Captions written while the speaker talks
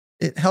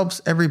it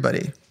helps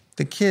everybody.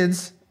 The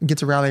kids get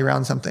to rally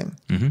around something.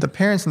 Mm-hmm. The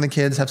parents and the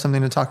kids have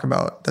something to talk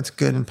about that's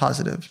good and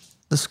positive.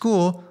 The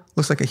school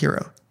looks like a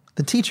hero.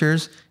 The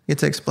teachers get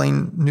to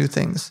explain new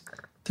things.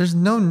 There's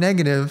no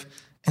negative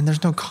and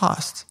there's no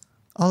cost.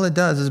 All it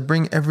does is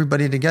bring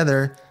everybody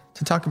together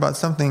to talk about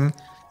something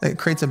that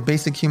creates a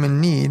basic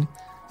human need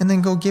and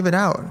then go give it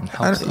out. And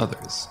helps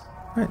others.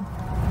 Right.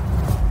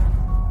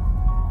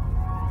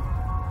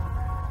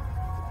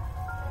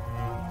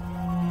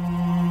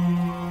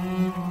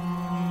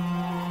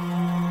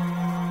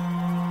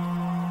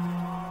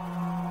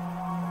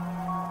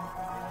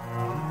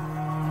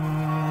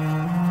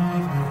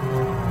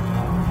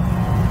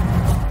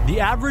 The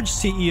average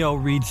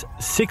CEO reads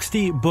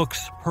 60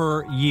 books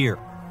per year,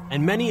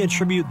 and many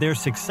attribute their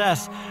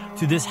success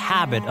to this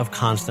habit of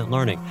constant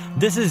learning.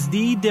 This is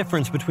the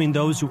difference between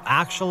those who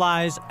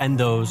actualize and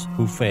those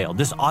who fail.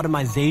 This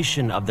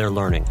automation of their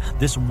learning,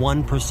 this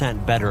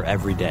 1% better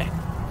every day.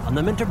 On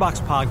the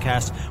MentorBox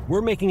podcast,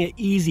 we're making it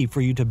easy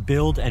for you to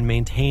build and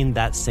maintain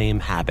that same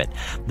habit,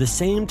 the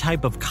same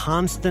type of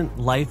constant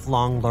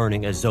lifelong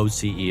learning as those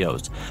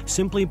CEOs,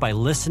 simply by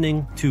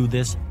listening to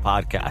this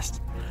podcast.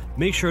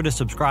 Make sure to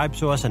subscribe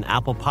to us on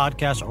Apple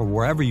Podcasts or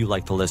wherever you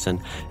like to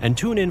listen, and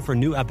tune in for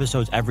new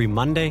episodes every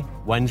Monday,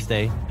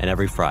 Wednesday, and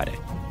every Friday.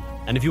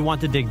 And if you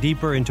want to dig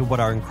deeper into what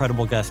our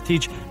incredible guests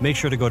teach, make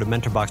sure to go to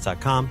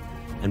mentorbox.com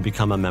and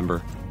become a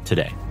member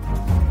today.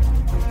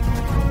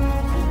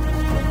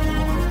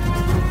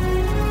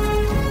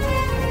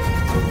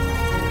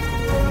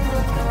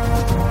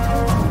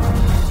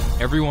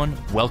 Everyone,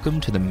 welcome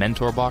to the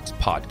MentorBox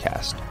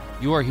podcast.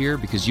 You are here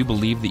because you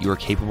believe that you are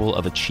capable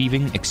of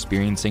achieving,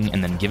 experiencing,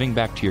 and then giving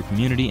back to your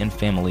community and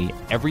family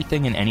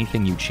everything and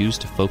anything you choose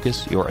to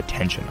focus your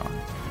attention on.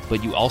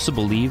 But you also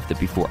believe that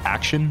before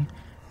action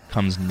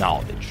comes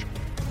knowledge,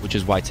 which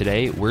is why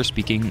today we're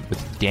speaking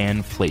with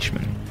Dan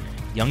Fleyshman,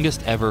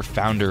 youngest ever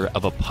founder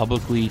of a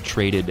publicly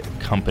traded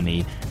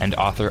company and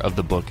author of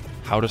the book,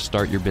 How to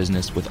Start Your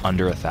Business with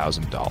Under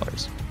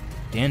 $1,000.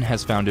 Dan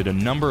has founded a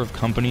number of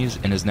companies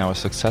and is now a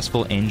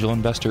successful angel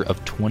investor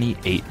of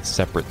 28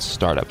 separate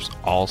startups,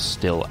 all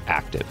still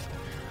active.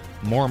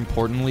 More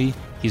importantly,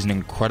 he's an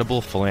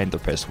incredible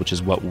philanthropist, which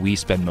is what we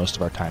spend most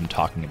of our time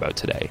talking about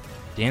today.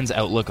 Dan's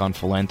outlook on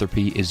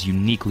philanthropy is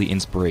uniquely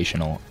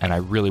inspirational, and I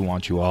really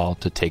want you all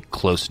to take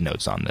close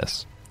notes on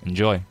this.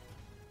 Enjoy.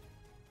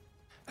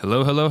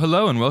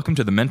 Hello, and welcome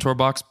to the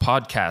MentorBox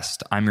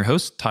podcast. I'm your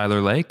host, Tyler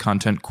Lay,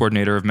 content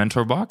coordinator of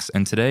MentorBox,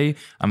 and today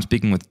I'm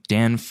speaking with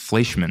Dan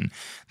Fleyshman,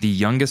 the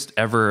youngest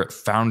ever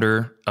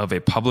founder of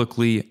a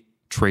publicly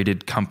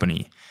traded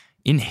company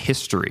in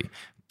history.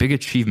 Big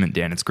achievement,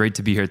 Dan. It's great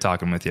to be here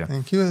talking with you.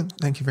 Thank you.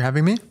 Thank you for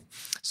having me.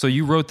 So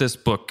you wrote this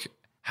book,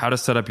 How to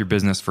Set Up Your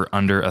Business for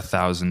Under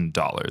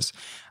 $1,000.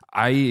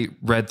 I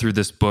read through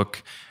this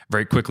book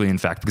very quickly, in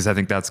fact, because I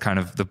think that's kind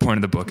of the point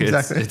of the book.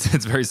 Exactly.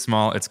 It's very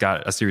small. It's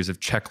got a series of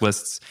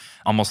checklists,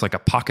 almost like a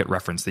pocket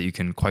reference that you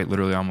can quite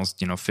literally almost,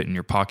 fit in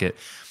your pocket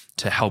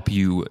to help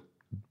you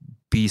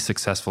be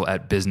successful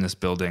at business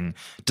building,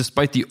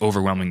 despite the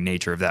overwhelming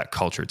nature of that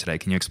culture today.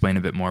 Can you explain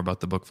a bit more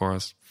about the book for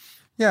us?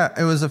 Yeah,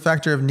 it was a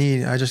factor of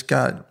need. I just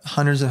got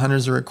hundreds and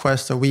hundreds of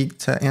requests a week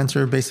to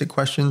answer basic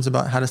questions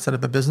about how to set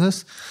up a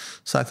business.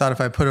 So I thought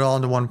if I put it all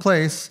into one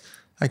place,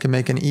 I could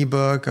make an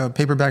ebook, a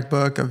paperback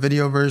book, a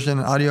video version,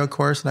 an audio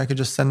course, and I could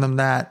just send them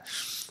that.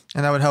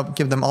 And that would help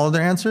give them all of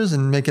their answers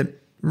and make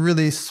it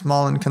really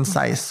small and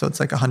concise. So it's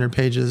like 100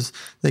 pages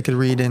they could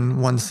read in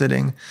one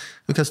sitting.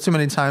 Because too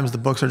many times the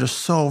books are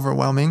just so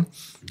overwhelming.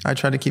 I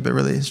try to keep it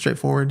really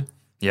straightforward.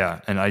 Yeah,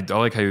 and I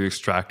like how you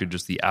extracted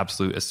just the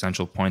absolute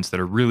essential points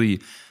that are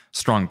really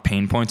strong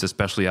pain points,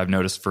 especially I've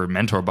noticed for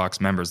MentorBox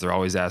members. They're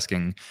always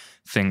asking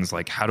things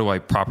like, how do I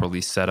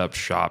properly set up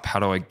shop? How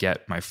do I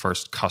get my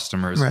first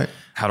customers? Right.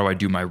 How do I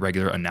do my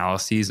regular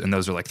analyses? And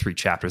those are like 3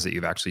 chapters that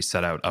you've actually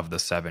set out of the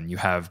 7. You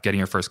have getting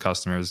your first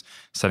customers,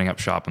 setting up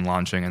shop and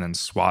launching, and then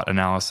SWOT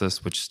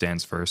analysis, which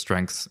stands for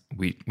strengths,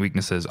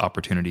 weaknesses,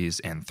 opportunities,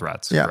 and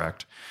threats,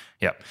 correct?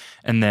 Yep.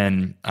 And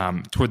then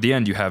toward the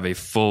end, you have a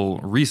full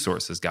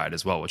resources guide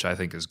as well, which I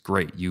think is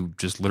great. You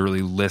just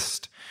literally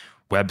list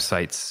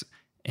websites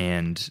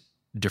and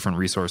different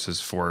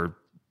resources for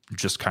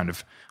just kind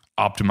of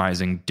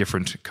optimizing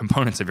different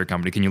components of your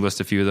company. Can you list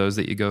a few of those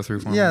that you go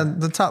through for me? Yeah,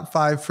 the top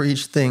 5 for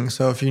each thing.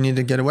 So if you need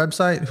to get a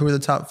website, who are the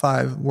top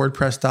 5?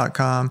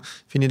 WordPress.com.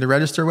 If you need to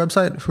register a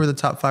website, who are the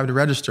top 5 to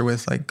register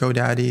with, like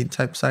GoDaddy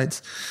type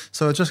sites.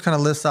 So it just kind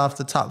of lists off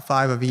the top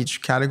 5 of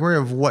each category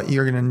of what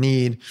you're going to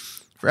need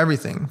for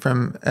everything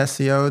from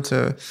SEO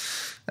to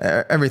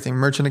everything,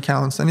 merchant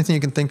accounts, anything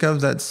you can think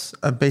of that's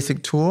a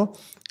basic tool.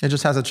 It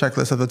just has a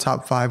checklist of the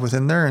top 5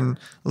 within there and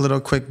a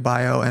little quick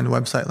bio and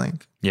website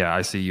link. Yeah,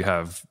 I see you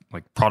have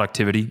like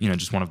productivity,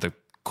 just one of the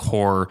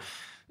core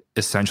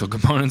essential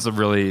components of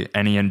really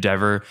any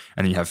endeavor.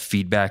 And then you have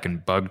feedback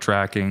and bug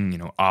tracking,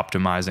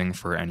 optimizing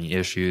for any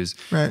issues,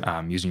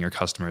 right. Using your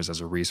customers as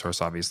a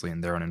resource, obviously,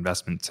 in their own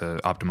investment to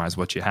optimize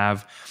what you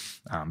have,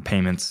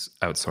 payments,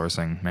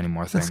 outsourcing, many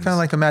more things. It's kind of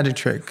like a magic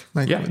trick.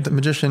 Like the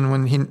magician,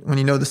 when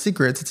you know the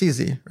secrets, it's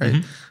easy, right?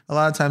 Mm-hmm. A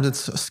lot of times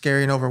it's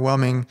scary and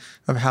overwhelming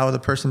of how the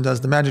person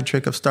does the magic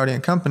trick of starting a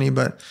company.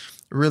 But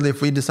really,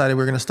 if we decided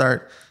we're going to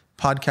start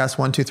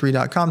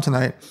podcast123.com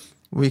tonight,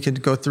 we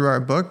could go through our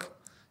book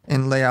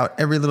and lay out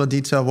every little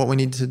detail of what we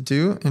need to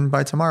do. And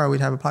by tomorrow,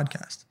 we'd have a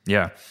podcast.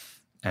 Yeah.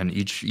 And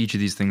each of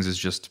these things is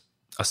just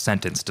a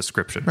sentence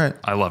description. Right.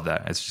 I love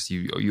that. It's just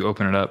you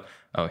open it up.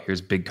 Oh,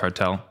 here's big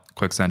cartel,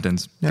 quick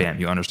sentence. Yep. Bam,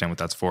 you understand what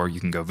that's for. You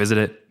can go visit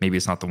it. Maybe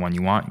it's not the one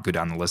you want. Go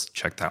down the list,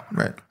 check that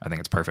one. Right. I think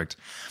it's perfect.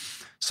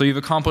 So you've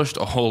accomplished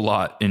a whole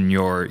lot in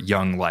your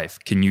young life.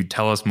 Can you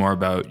tell us more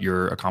about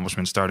your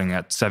accomplishments starting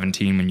at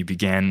 17 when you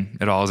began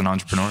it all as an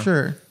entrepreneur?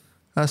 Sure.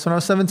 So when I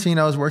was 17,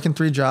 I was working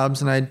 3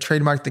 jobs, and I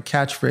trademarked the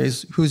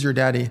catchphrase, "Who's your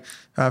daddy?"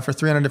 For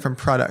 300 different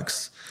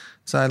products.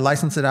 So I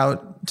licensed it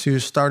out to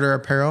Starter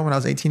Apparel when I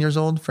was 18 years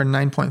old for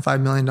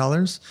 $9.5 million.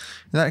 And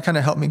that kind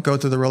of helped me go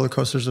through the roller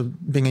coasters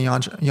of being a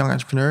young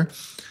entrepreneur,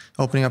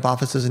 opening up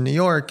offices in New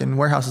York and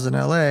warehouses in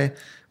LA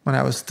when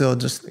I was still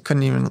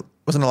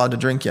wasn't allowed to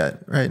drink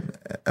yet, right?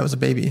 I was a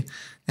baby.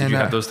 Did you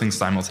have those things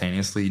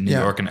simultaneously, New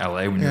York and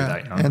LA when you were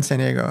that young? And San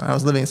Diego. I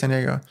was living in San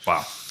Diego.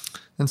 Wow.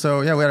 And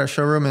so, we had a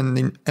showroom in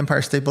the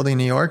Empire State Building in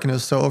New York, and it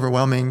was so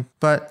overwhelming,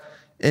 but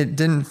it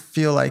didn't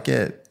feel like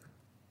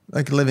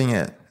living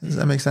it. Does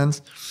that make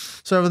sense?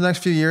 So over the next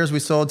few years, we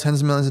sold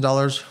tens of millions of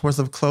dollars worth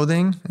of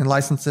clothing and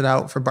licensed it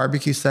out for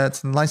barbecue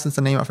sets and licensed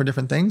the name out for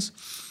different things.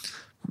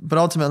 But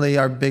ultimately,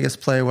 our biggest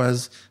play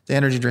was the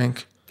energy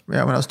drink.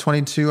 Yeah, when I was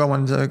 22, I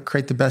wanted to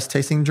create the best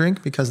tasting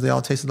drink because they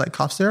all tasted like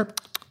cough syrup.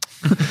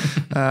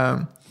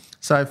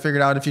 So I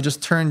figured out if you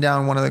just turn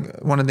down one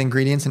of the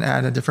ingredients and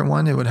add a different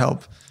one, it would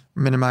help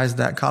minimize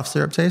that cough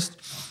syrup taste.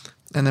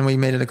 And then we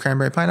made it a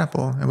cranberry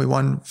pineapple, and we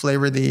won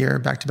flavor of the year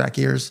back-to-back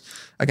years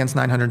against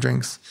 900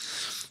 drinks.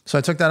 So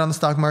I took that on the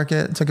stock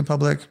market, took it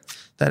public.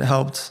 That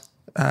helped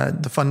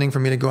the funding for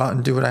me to go out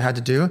and do what I had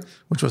to do,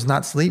 which was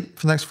not sleep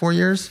for the next 4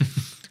 years.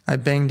 I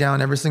banged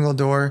down every single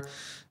door,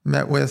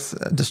 met with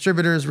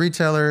distributors,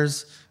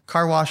 retailers,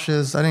 car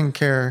washes. I didn't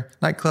care.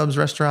 Nightclubs,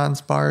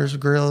 restaurants, bars,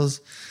 grills,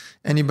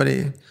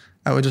 anybody.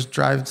 I would just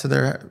drive to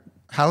their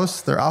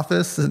house, their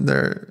office,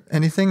 their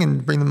anything,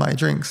 and bring them my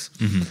drinks.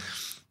 Mm-hmm.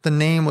 The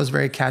name was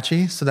very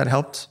catchy, so that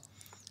helped.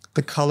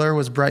 The color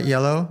was bright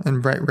yellow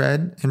and bright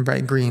red and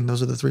bright green.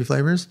 Those are the 3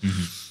 flavors.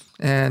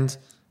 Mm-hmm. And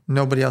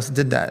nobody else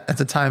did that. At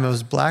the time, it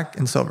was black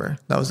and silver.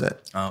 That was it.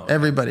 Oh, okay.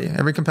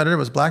 Every competitor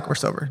was black or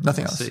silver,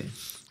 nothing else.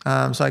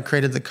 So I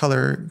created the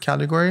color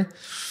category,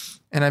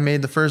 and I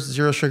made the first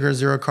 0 sugar,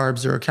 0 carbs,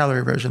 0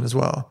 calorie version as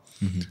well.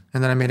 Mm-hmm.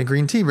 And then I made a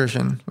green tea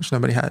version, which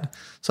nobody had.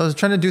 So I was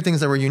trying to do things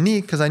that were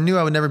unique because I knew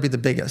I would never be the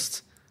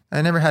biggest.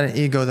 I never had an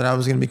ego that I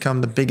was going to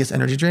become the biggest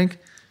energy drink.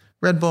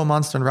 Red Bull,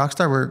 Monster, and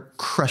Rockstar were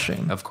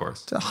crushing. Of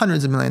course. To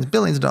hundreds of millions,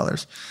 billions of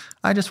dollars.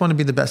 I just want to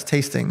be the best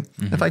tasting.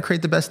 Mm-hmm. If I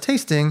create the best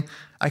tasting,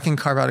 I can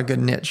carve out a good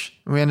niche.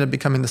 We ended up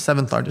becoming the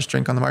 7th largest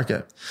drink on the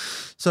market.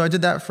 So I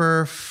did that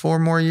for 4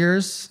 more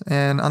years.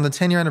 And on the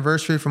 10-year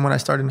anniversary from when I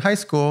started in high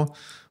school,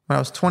 when I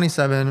was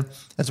 27,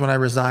 that's when I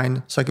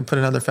resigned so I could put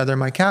another feather in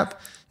my cap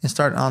and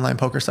start an online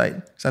poker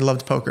site because I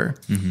loved poker.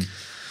 Mm-hmm.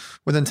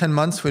 Within 10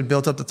 months, we'd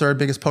built up the 3rd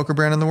biggest poker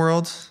brand in the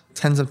world,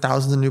 tens of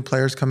thousands of new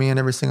players coming in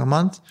every single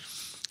month.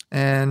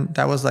 And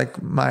that was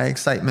like my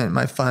excitement,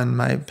 my fun,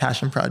 my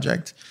passion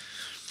project.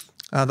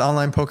 The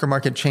online poker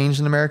market changed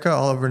in America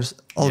all of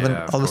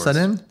a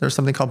sudden. There was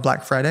something called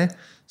Black Friday.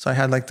 So I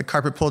had like the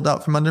carpet pulled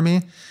out from under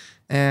me,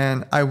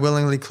 and I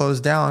willingly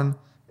closed down.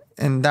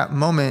 And that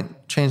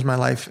moment changed my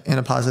life in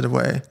a positive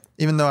way.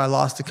 Even though I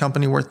lost a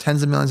company worth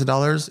tens of millions of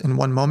dollars in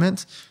one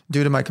moment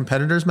due to my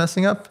competitors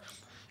messing up,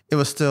 it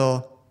was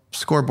still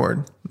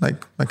scoreboard.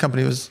 Like my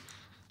company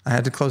I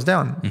had to close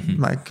down.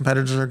 Mm-hmm. My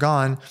competitors are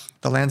gone.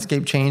 The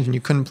landscape changed, and you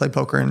couldn't play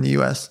poker in the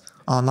US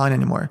online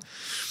anymore.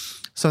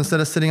 So instead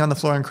of sitting on the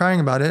floor and crying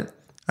about it,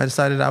 I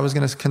decided I was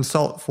going to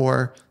consult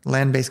for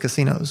land-based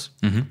casinos.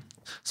 Mm-hmm.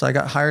 So I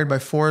got hired by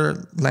 4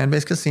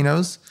 land-based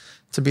casinos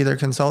to be their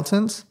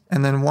consultant.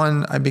 And then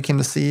I became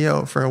the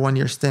CEO for a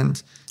 1-year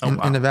stint in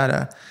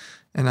Nevada.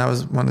 And I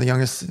was one of the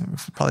youngest,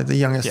 probably the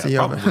youngest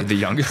CEO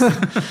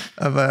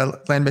of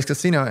a land-based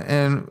casino.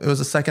 And it was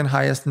the 2nd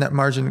highest net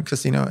margin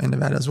casino in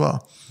Nevada as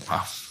well.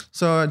 Wow.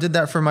 So I did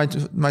that for my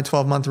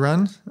 12-month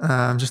run,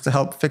 just to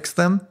help fix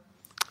them.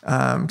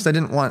 Because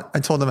I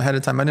told them ahead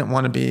of time, I didn't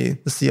want to be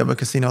the CEO of a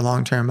casino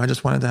long-term. I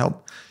just wanted to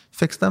help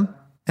fix them.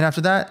 And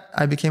after that,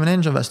 I became an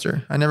angel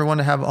investor. I never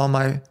wanted to have all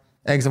my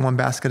eggs in one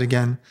basket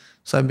again.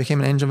 So I became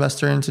an angel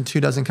investor into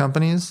 24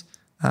 companies,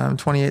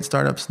 28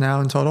 startups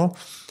now in total.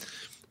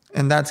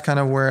 And that's kind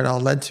of where it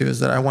all led to, is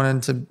that I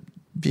wanted to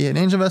be an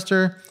angel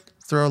investor,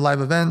 throw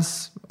live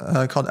events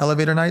called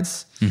elevator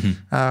nights.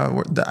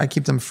 Mm-hmm. I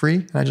keep them free.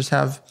 And I just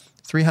have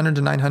 300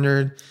 to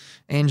 900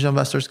 angel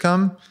investors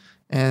come,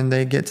 and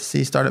they get to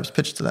see startups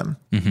pitch to them.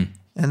 Mm-hmm.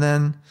 And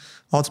then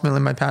ultimately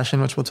my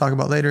passion, which we'll talk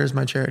about later, is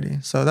my charity.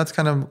 So that's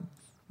kind of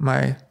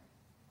my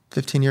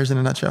 15 years in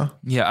a nutshell.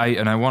 Yeah,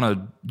 I want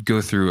to go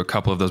through a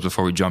couple of those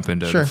before we jump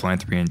into the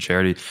philanthropy and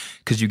charity,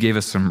 because you gave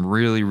us some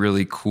really,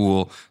 really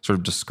cool sort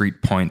of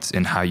discrete points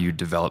in how you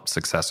developed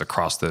success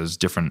across those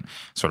different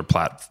sort of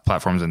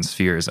platforms and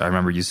spheres. I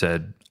remember you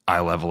said eye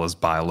level is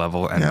buy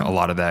level, and a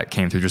lot of that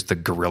came through just the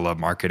guerrilla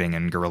marketing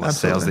and guerrilla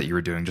sales that you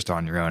were doing just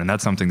on your own. And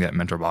that's something that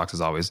MentorBox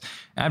is always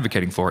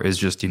advocating for, is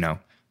just,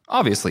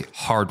 obviously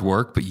hard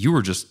work, but you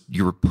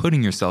were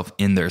putting yourself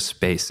in their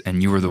space,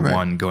 and you were the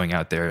one going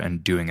out there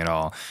and doing it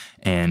all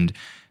and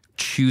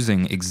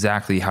choosing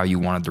exactly how you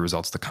wanted the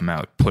results to come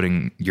out,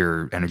 putting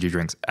your energy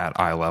drinks at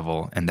eye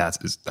level. And that's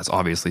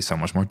obviously so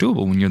much more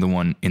doable when you're the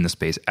one in the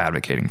space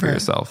advocating for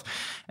yourself.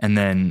 And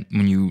then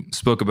when you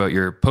spoke about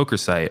your poker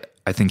site,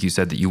 I think you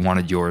said that you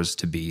wanted yours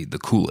to be the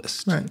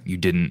coolest. Right. You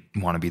didn't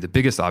want to be the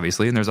biggest,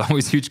 obviously, and there's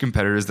always huge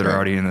competitors that are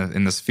already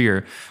in the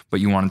sphere,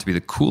 but you wanted to be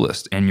the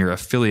coolest. And your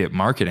affiliate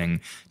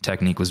marketing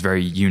technique was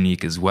very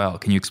unique as well.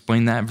 Can you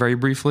explain that very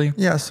briefly?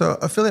 Yeah, so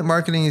affiliate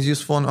marketing is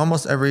useful in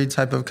almost every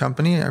type of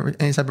company,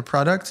 any type of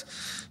product.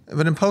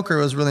 But in poker,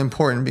 it was really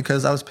important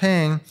because I was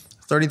paying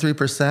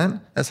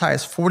 33%, as high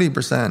as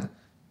 40%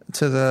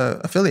 to the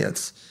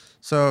affiliates.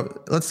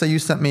 So let's say you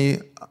sent me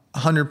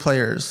 100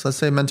 players. Let's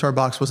say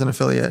MentorBox was an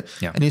affiliate,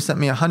 and you sent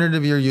me 100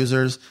 of your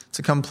users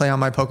to come play on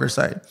my poker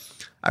site.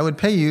 I would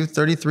pay you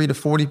 33 to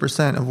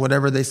 40% of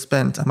whatever they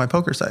spent on my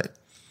poker site.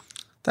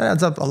 That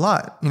adds up a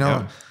lot.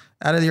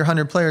 Out of your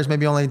 100 players,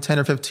 maybe only 10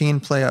 or 15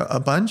 play a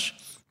bunch.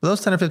 But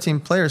those 10 or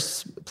 15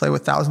 players play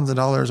with thousands of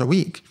dollars a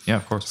week. Yeah,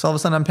 of course. So all of a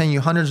sudden I'm paying you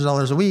hundreds of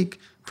dollars a week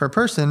per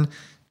person.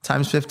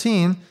 Times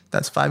 15,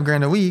 that's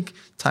 $5,000 a week,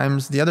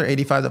 times the other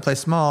 85 that play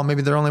small,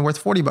 maybe they're only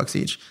worth $40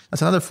 each.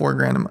 That's another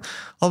 $4,000.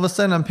 All of a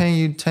sudden, I'm paying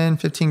you 10,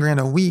 15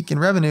 grand a week in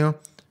revenue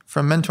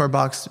from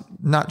MentorBox,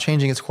 not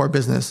changing its core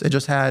business. It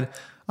just had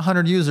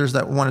 100 users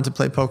that wanted to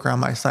play poker on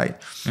my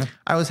site. Yeah.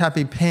 I was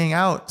happy paying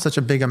out such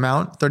a big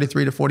amount,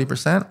 33 to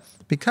 40%,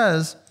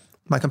 because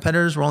my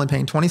competitors were only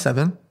paying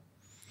 27.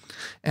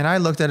 And I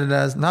looked at it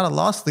as not a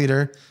loss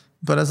leader,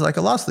 but as like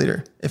a loss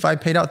leader. If I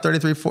paid out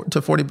 33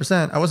 to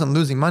 40%, I wasn't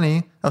losing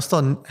money. I was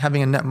still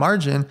having a net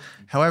margin.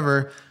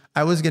 However,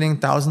 I was getting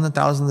thousands and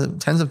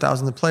thousands, tens of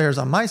thousands of players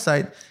on my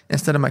site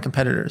instead of my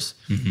competitors.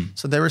 Mm-hmm.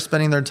 So they were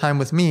spending their time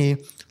with me,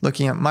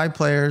 looking at my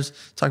players,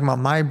 talking about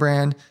my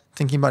brand,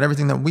 thinking about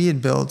everything that we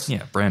had built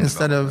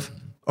instead of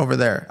over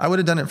there. I would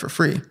have done it for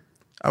free.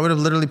 I would have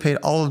literally paid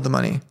all of the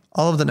money,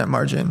 all of the net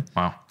margin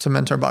to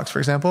MentorBox, for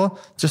example,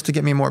 just to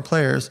get me more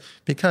players,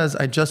 because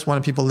I just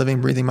wanted people living,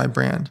 breathing my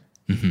brand.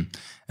 Mm-hmm.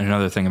 And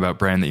another thing about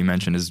brand that you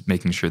mentioned is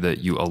making sure that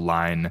you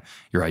align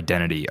your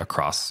identity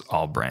across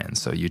all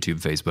brands. So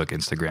YouTube, Facebook,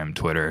 Instagram,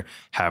 Twitter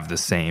have the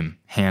same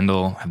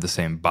handle, have the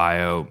same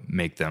bio,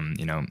 make them,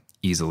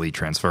 easily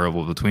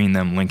transferable between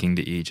them, linking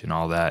to each and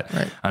all that.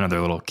 Right.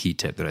 Another little key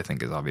tip that I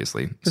think is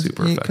obviously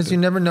super effective. Because you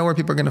never know where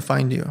people are going to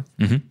find you.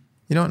 Mm-hmm.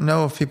 You don't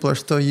know if people are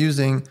still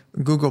using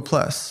Google+.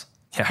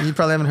 Yeah. You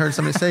probably haven't heard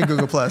somebody say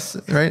Google+,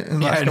 right?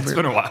 It's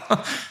been a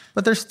while.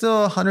 But there's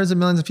still hundreds of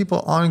millions of people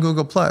on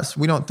Google+.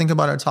 We don't think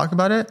about it or talk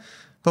about it.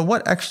 But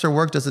what extra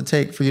work does it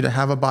take for you to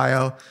have a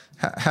bio,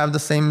 have the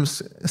same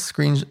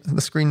screen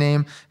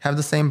name, have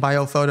the same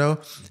bio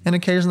photo, and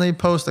occasionally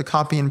post a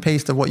copy and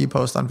paste of what you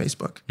post on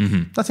Facebook?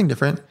 Mm-hmm. Nothing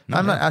different.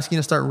 I'm not asking you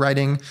to start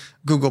writing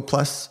Google+,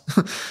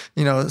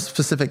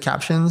 specific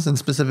captions and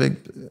specific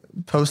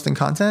posts and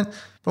content.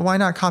 But why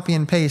not copy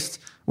and paste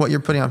what you're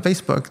putting on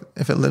Facebook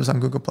if it lives on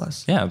Google+?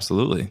 Yeah,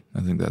 absolutely.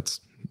 I think that's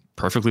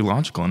perfectly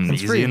logical and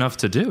easy free enough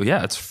to do.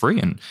 Yeah, it's free.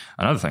 And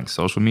another thing,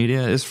 social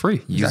media is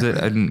free. Use it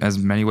in as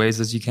many ways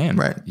as you can.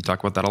 Right. You talk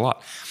about that a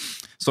lot.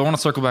 So I want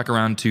to circle back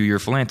around to your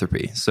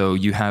philanthropy. So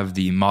you have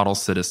the Model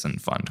Citizen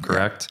Fund,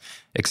 correct?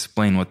 Yeah.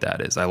 Explain what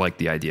that is. I like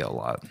the idea a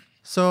lot.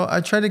 So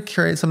I tried to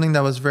create something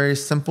that was very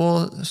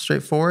simple,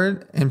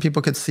 straightforward, and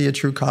people could see a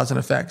true cause and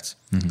effect.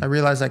 Mm-hmm. I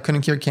realized I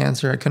couldn't cure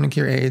cancer. I couldn't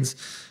cure AIDS.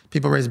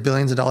 People raise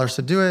billions of dollars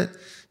to do it.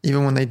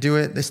 Even when they do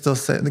it, they still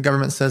say, the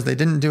government says they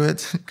didn't do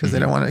it because they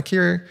don't want a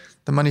cure.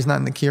 The money's not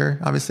in the cure.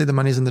 Obviously, the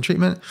money's in the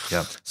treatment.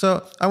 Yep.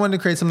 So I wanted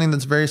to create something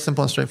that's very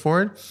simple and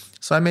straightforward.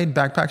 So I made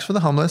backpacks for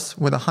the homeless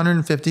with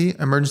 150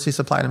 emergency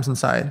supply items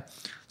inside.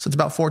 So it's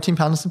about 14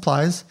 pounds of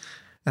supplies,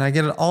 and I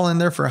get it all in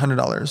there for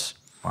 $100.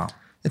 Wow.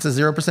 It's a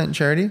 0%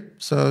 charity.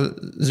 So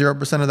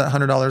 0% of that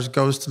 $100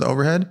 goes to the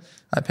overhead.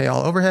 I pay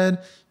all overhead,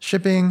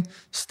 shipping,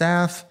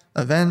 staff,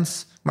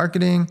 events,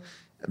 marketing,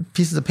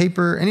 pieces of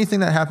paper, anything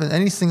that happens,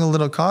 any single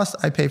little cost,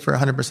 I pay for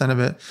 100% of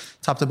it,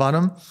 top to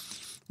bottom.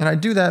 And I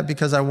do that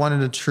because I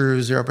wanted a true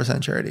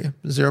 0% charity,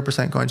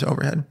 0% going to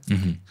overhead.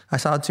 Mm-hmm. I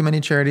saw too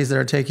many charities that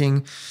are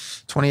taking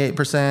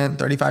 28%,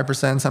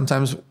 35%,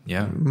 sometimes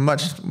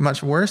much,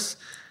 much worse.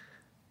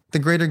 The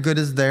greater good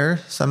is there,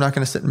 so I'm not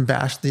going to sit and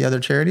bash the other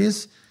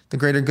charities. The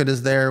greater good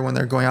is there when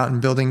they're going out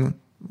and building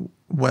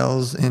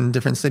wells in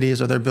different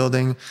cities, or they're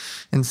building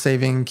and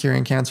saving,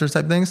 curing cancer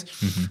type things.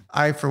 Mm-hmm.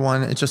 I, for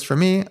one, it's just for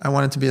me, I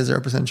want it to be a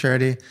 0%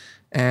 charity,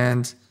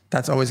 and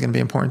that's always going to be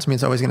important to me.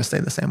 It's always going to stay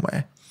the same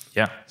way.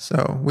 Yeah.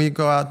 So we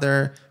go out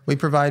there, we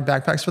provide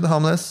backpacks for the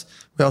homeless.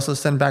 We also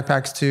send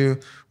backpacks to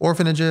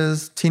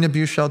orphanages, teen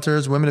abuse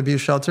shelters, women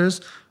abuse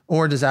shelters,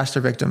 or disaster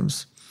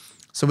victims.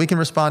 So we can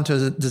respond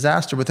to a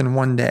disaster within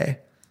 1 day.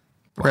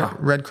 Wow.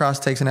 Red Cross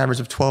takes an average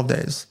of 12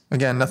 days.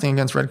 Again, nothing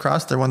against Red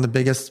Cross. They're one of the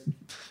biggest,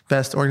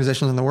 best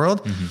organizations in the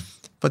world,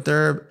 but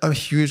they're a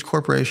huge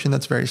corporation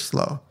that's very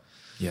slow.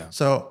 Yeah.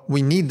 So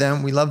we need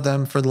them. We love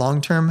them for the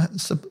long term.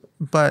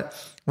 But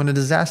when a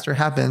disaster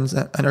happens,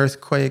 an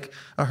earthquake,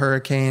 a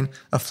hurricane,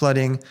 a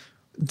flooding,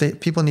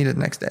 people need it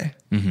next day.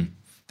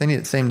 They need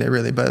it same day,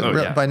 really.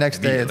 But by next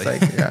day, it's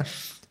like,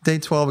 day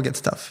 12, it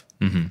gets tough.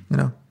 You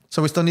know.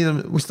 So we still need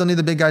them. We still need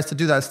the big guys to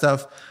do that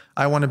stuff.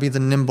 I want to be the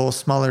nimble,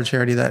 smaller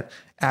charity that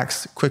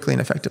acts quickly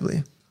and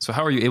effectively. So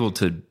how are you able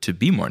to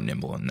be more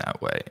nimble in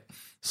that way?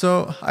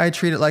 So I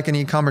treat it like an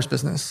e-commerce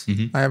business.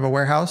 I have a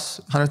warehouse,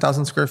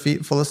 100,000 square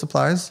feet full of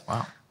supplies.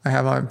 Wow. I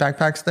have my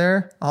backpacks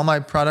there. All my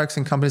products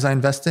and companies I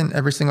invest in,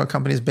 every single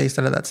company is based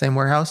out of that same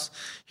warehouse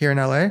here in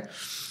LA.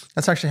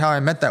 That's actually how I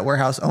met that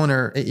warehouse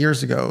owner 8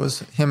 years ago. It was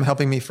him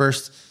helping me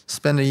first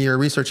spend a year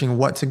researching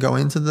what to go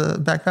into the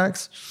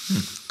backpacks.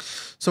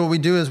 So what we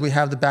do is we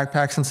have the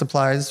backpacks and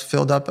supplies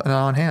filled up and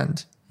on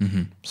hand.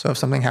 So if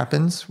something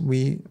happens,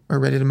 we are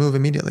ready to move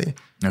immediately.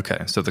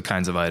 Okay. So the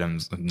kinds of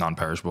items,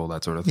 non-perishable,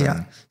 that sort of thing.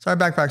 Yeah. So our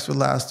backpacks would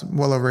last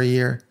well over a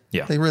year.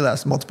 Yeah. They really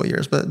last multiple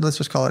years, but let's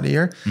just call it a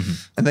year.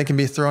 And they can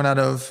be thrown out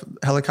of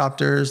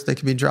helicopters. They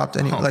can be dropped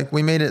like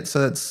we made it so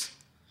that's,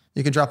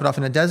 you could drop it off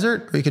in a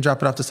desert or you could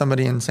drop it off to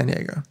somebody in San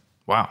Diego.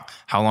 Wow.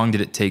 How long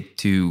did it take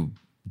to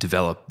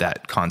develop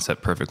that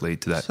concept perfectly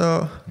to that?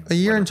 So a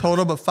year in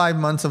total, but 5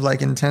 months of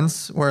like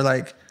intense where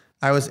like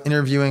I was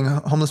interviewing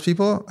homeless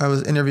people. I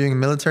was interviewing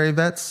military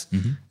vets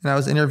and I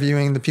was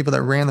interviewing the people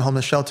that ran the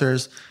homeless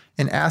shelters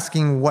and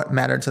asking what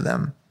mattered to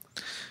them,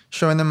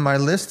 showing them my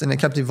list, and it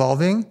kept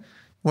evolving.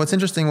 What's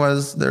interesting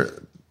was the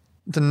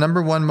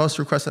number one most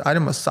requested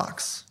item was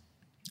socks.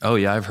 Oh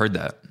yeah, I've heard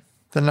that.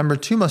 The number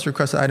two most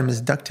requested item is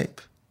duct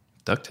tape.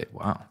 Duct tape,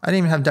 wow. I didn't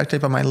even have duct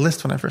tape on my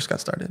list when I first got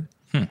started.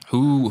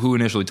 Who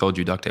initially told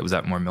you duct tape? Was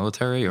that more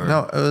military or?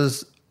 No, it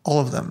was all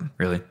of them.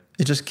 Really?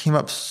 It just came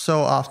up so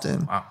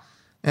often. Wow.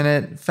 And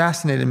it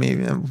fascinated me.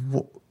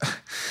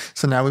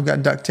 So now we've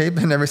got duct tape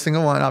in every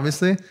single one,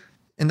 obviously.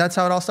 And that's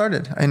how it all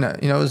started. And,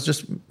 it was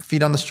just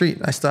feet on the street.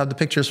 I still have the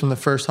pictures from the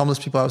first homeless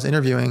people I was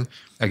interviewing.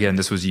 Again,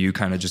 this was you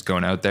kind of just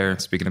going out there,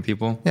 speaking to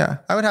people? Yeah.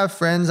 I would have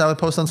friends. I would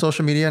post on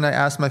social media and I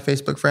asked my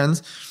Facebook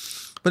friends.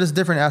 But it's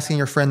different asking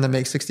your friend that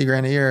makes 60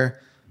 grand a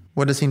year,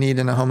 what does he need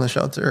in a homeless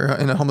shelter,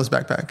 in a homeless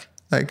backpack?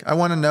 Like, I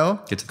want to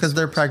know because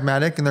they're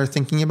pragmatic and they're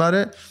thinking about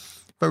it.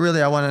 But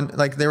really, I want to,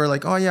 like, they were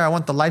like, oh yeah, I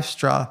want the Life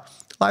Straw.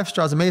 Life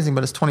Straw is amazing,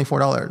 but it's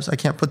 $24. I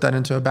can't put that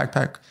into a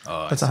backpack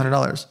that's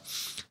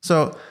 $100.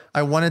 So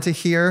I wanted to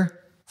hear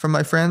from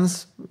my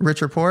friends,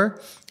 rich or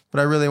poor, but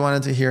I really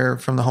wanted to hear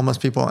from the homeless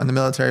people and the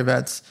military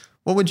vets.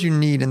 What would you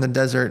need in the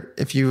desert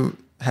if you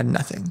had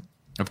nothing?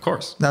 Of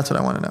course. That's what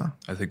I want to know.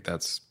 I think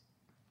that's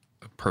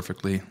a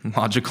perfectly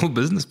logical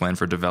business plan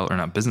for developer,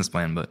 not business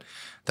plan, but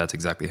that's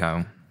exactly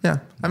how. Yeah.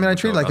 I mean, I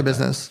treat it like a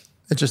business.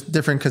 It's just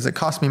different because it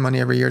costs me money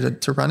every year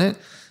to run it.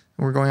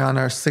 We're going on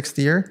our 6th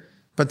year.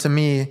 But to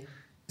me,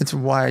 it's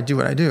why I do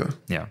what I do.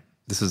 Yeah.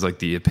 This is like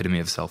the epitome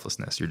of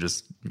selflessness.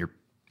 You're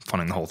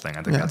funding the whole thing.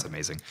 I think that's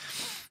amazing.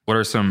 What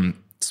are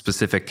some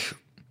specific,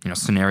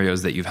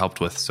 scenarios that you've helped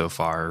with so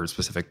far, or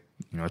specific,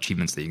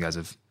 achievements that you guys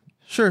have?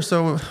 Sure.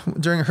 So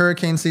during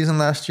hurricane season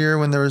last year,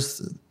 when there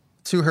was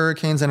 2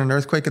 hurricanes and an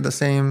earthquake at the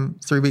same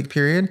 3-week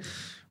period,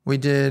 we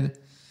did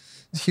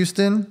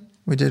Houston,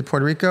 we did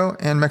Puerto Rico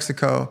and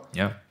Mexico.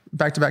 Yeah.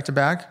 Back to back to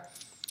back.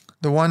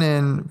 The one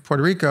in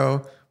Puerto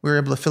Rico, we were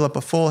able to fill up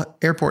a full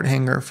airport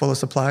hangar full of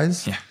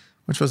supplies,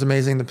 which was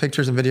amazing. The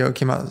pictures and video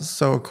came out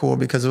so cool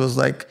because it was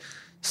like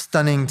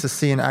stunning to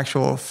see an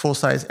actual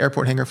full-size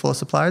airport hangar full of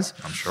supplies.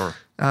 I'm sure.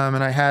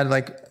 And I had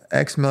like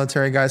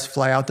ex-military guys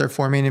fly out there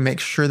for me and make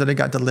sure that it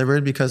got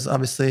delivered because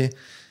obviously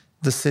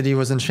the city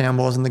was in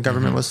shambles and the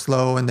government was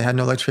slow and they had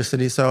no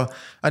electricity. So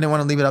I didn't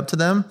want to leave it up to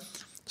them.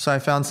 So I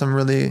found some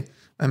really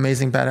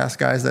amazing badass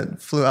guys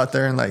that flew out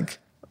there and like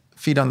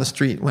feet on the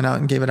street, went out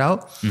and gave it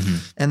out.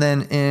 And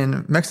then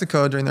in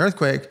Mexico during the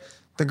earthquake,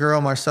 the girl,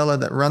 Marcella,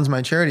 that runs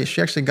my charity,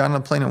 she actually got on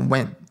a plane and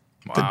went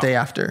the day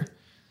after.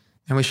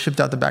 And we shipped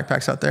out the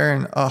backpacks out there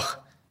and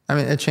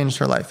it changed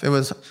her life. It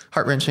was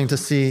heart-wrenching to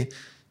see.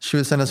 She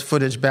would send us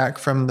footage back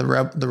from the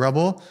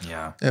rubble.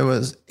 Yeah. It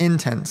was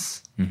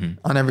intense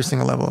on every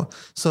single level.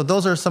 So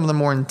those are some of the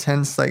more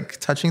intense, like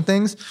touching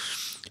things.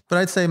 But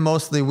I'd say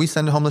mostly we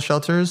send to homeless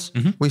shelters.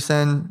 We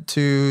send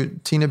to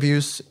teen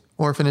abuse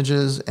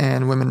orphanages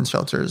and women's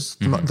shelters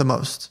the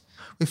most.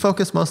 We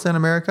focus mostly on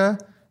America,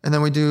 and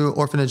then we do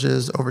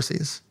orphanages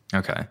overseas.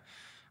 Okay.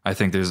 I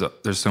think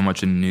there's so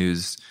much in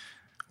news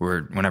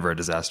where whenever a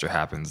disaster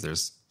happens,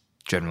 there's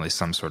generally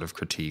some sort of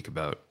critique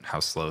about how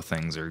slow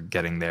things are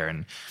getting there.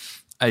 And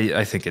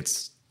I think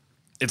it's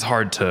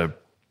hard to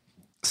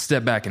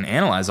step back and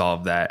analyze all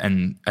of that.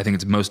 And I think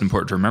it's most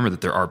important to remember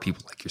that there are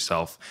people like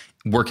yourself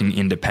working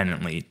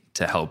independently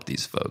to help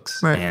these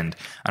folks. Right. And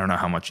I don't know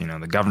how much,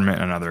 the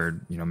government and other,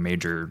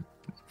 major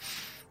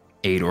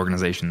aid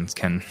organizations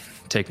can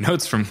take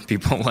notes from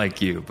people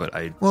like you, but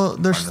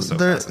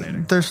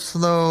they're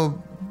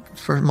slow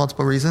for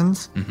multiple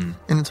reasons. And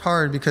it's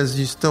hard because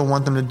you still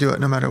want them to do it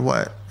no matter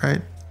what,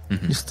 right?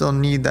 You still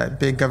need that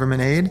big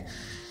government aid.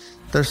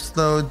 They're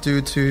slow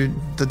due to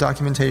the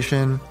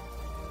documentation,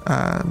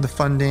 the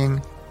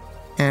funding,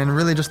 and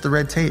really just the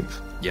red tape.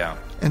 Yeah.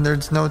 And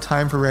there's no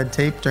time for red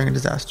tape during a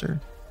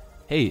disaster.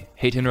 Hey,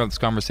 hate to interrupt this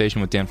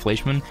conversation with Dan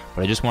Fleyshman,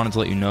 but I just wanted to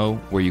let you know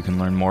where you can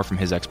learn more from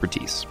his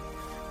expertise.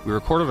 We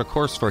recorded a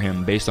course for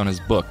him based on his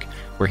book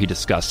where he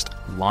discussed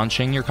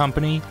launching your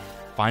company,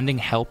 finding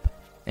help,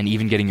 and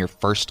even getting your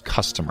first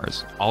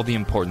customers, all the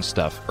important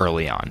stuff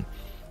early on.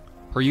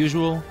 Per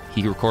usual,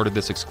 he recorded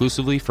this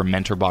exclusively for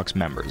MentorBox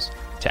members.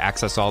 To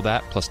access all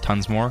that, plus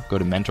tons more, go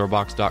to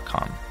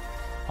mentorbox.com.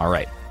 All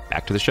right,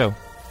 back to the show.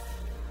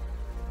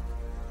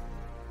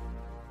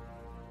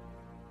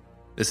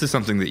 This is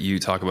something that you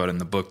talk about in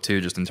the book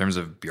too, just in terms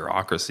of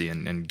bureaucracy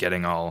and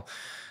getting all,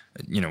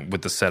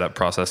 with the setup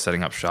process,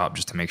 setting up shop,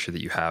 just to make sure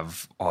that you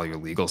have all your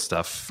legal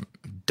stuff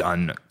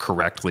done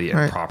correctly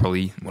and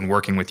properly. When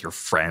working with your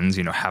friends,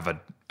 have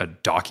a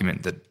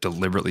document that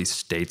deliberately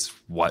states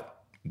what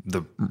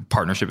the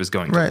partnership is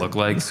going to look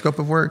like. The scope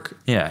of work.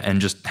 Yeah, and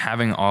just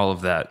having all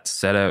of that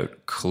set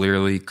out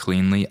clearly,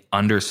 cleanly,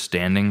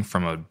 understanding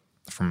from a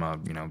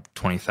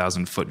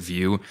 20,000 foot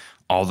view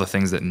all the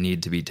things that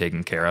need to be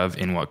taken care of,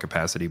 in what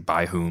capacity,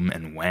 by whom,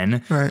 and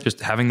when. Right. Just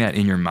having that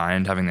in your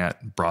mind, having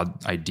that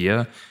broad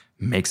idea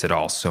makes it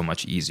all so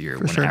much easier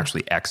when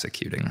actually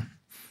executing.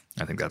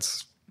 I think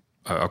that's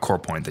a core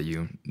point that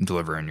you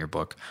deliver in your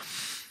book.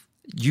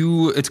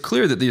 It's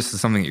clear that this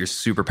is something that you're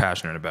super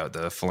passionate about,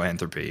 the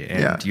philanthropy.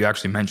 And you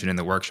actually mentioned in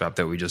the workshop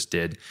that we just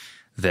did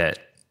that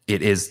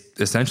it is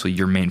essentially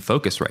your main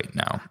focus right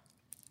now.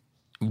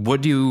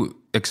 What do you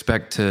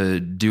expect to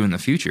do in the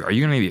future? Are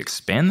you going to maybe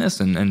expand this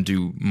and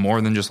do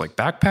more than just like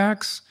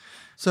backpacks?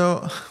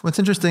 So what's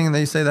interesting that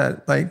you say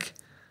that,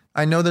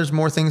 I know there's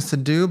more things to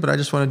do, but I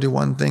just want to do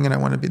one thing and I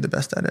want to be the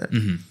best at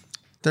it.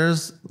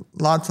 There's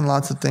lots and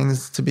lots of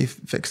things to be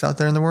fixed out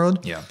there in the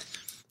world. Yeah.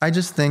 I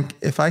just think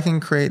if I can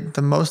create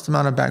the most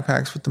amount of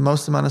backpacks with the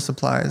most amount of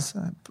supplies,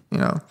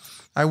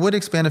 I would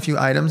expand a few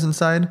items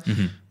inside.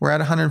 We're at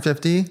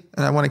 150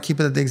 and I want to keep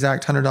it at the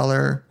exact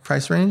 $100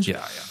 price range.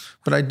 Yeah.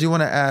 But I do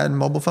want to add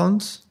mobile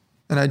phones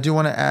and I do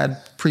want to add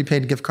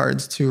prepaid gift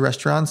cards to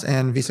restaurants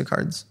and Visa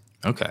cards.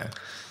 Okay.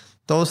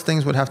 Those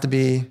things would have to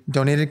be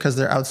donated because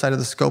they're outside of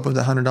the scope of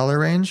the $100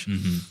 range.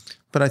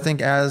 But I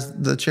think as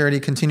the charity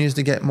continues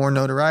to get more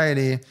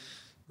notoriety,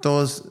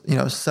 those,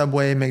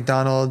 Subway,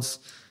 McDonald's,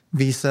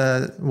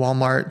 Visa,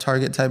 Walmart,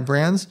 Target type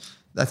brands,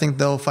 I think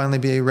they'll finally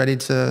be ready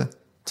to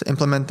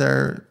implement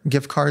their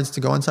gift cards to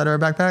go inside our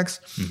backpacks.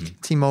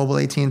 T-Mobile,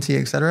 AT&T,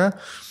 et cetera.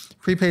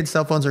 Prepaid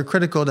cell phones are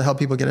critical to help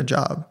people get a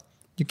job.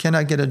 You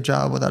cannot get a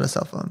job without a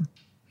cell phone.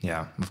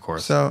 Yeah, of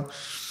course. So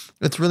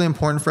it's really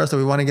important for us that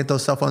we want to get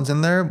those cell phones in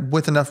there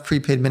with enough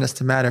prepaid minutes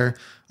to matter.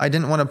 I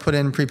didn't want to put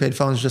in prepaid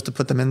phones just to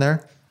put them in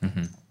there.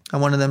 I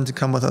wanted them to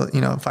come with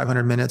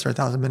 500 minutes or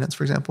 1,000 minutes,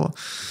 for example.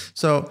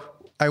 So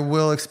I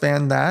will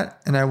expand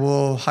that and I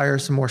will hire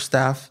some more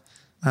staff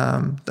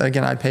that,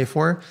 again, I pay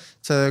for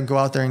to go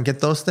out there and get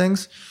those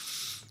things.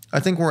 I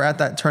think we're at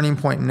that turning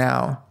point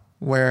now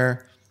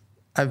where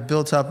I've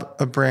built up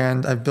a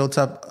brand, I've built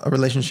up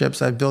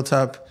relationships, I've built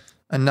up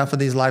enough of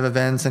these live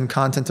events and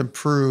content to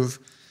prove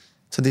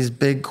to these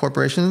big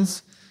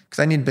corporations, because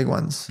I need big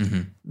ones,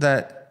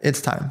 that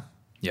it's time.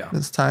 Yeah.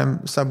 It's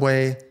time.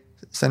 Subway,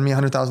 send me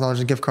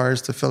 $100,000 in gift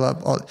cards to fill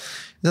up all. It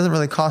doesn't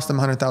really cost them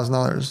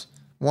 $100,000.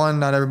 One,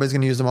 not everybody's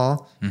going to use them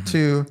all.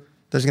 Two,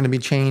 there's going to be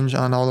change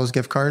on all those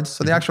gift cards.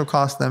 So the actual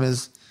cost to them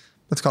is,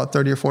 let's call it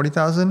 30 or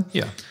 40,000.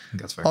 Yeah, I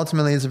think that's fair.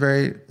 Ultimately, it's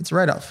a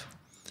write-off.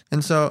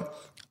 And so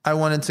I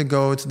wanted to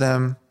go to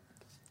them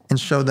and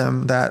show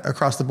them that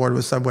across the board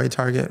with Subway,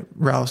 Target,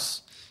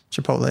 Rouse,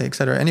 Chipotle, et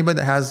cetera, anybody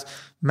that has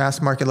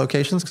mass market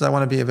locations, because I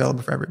want to be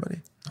available for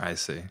everybody. I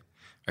see.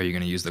 Are you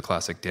going to use the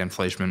classic Dan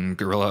Fleyshman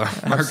guerrilla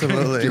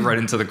Absolutely. marketing? Get right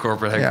into the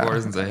corporate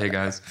headquarters and say, hey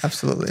guys,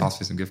 absolutely, toss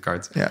me some gift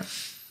cards. Yeah.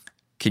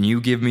 Can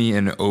you give me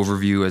an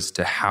overview as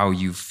to how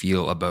you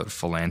feel about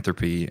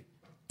philanthropy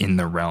in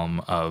the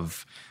realm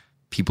of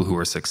people who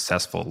are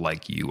successful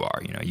like you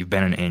are? You've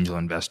been an angel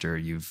investor.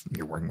 You're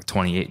working with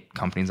 28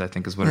 companies, I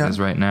think is what it is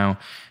right now.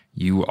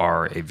 You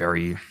are a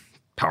very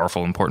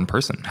powerful, important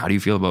person. How do you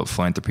feel about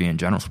philanthropy in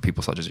general for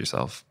people such as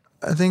yourself?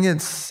 I think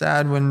it's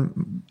sad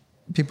when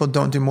people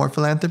don't do more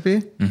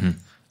philanthropy,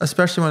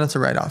 especially when it's a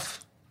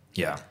write-off.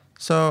 Yeah.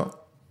 So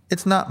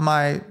it's not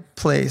my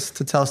place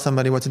to tell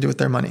somebody what to do with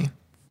their money.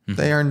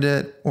 They earned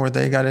it, or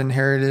they got it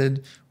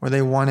inherited, or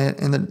they won it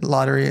in the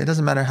lottery. It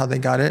doesn't matter how they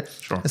got it.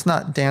 Sure. It's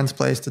not Dan's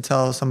place to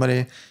tell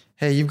somebody,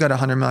 hey, you've got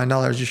 $100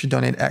 million, you should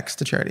donate X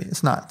to charity.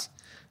 It's not.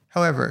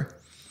 However,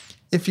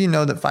 if you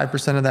know that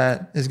 5% of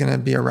that is going to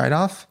be a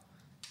write-off,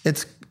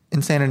 it's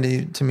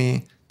insanity to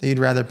me that you'd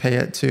rather pay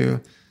it to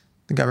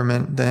the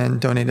government than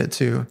donate it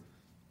to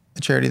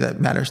a charity that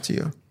matters to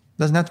you. It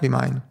doesn't have to be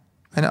mine.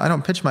 I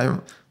don't pitch I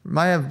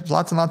have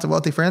lots and lots of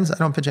wealthy friends. I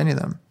don't pitch any of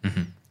them.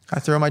 Mm-hmm. I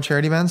throw my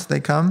charity events. They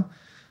come.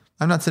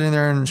 I'm not sitting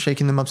there and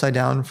shaking them upside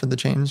down for the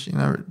change,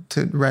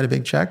 to write a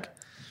big check.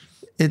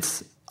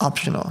 It's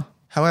optional.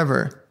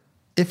 However,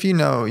 if you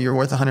know you're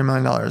worth $100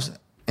 million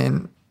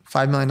and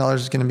 $5 million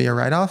is going to be a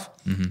write-off,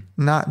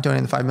 not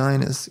donating the $5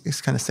 million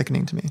is kind of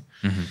sickening to me.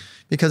 Mm-hmm.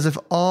 Because if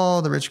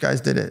all the rich guys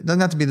did it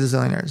doesn't have to be the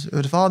zillionaires,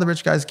 but if all the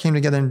rich guys came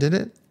together and did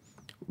it,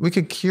 we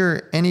could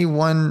cure any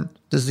one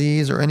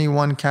disease or any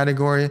one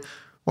category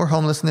or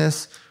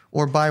homelessness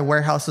or buy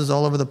warehouses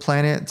all over the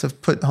planet to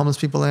put homeless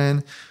people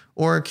in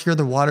or cure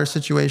the water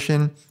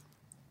situation.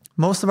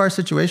 Most of our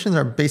situations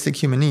are basic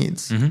human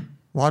needs.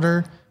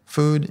 Water,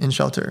 food, and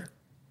shelter.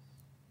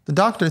 The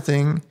doctor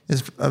thing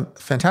is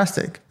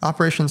fantastic.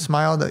 Operation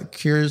Smile that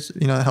cures,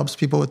 helps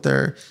people with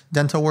their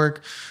dental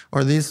work,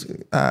 or these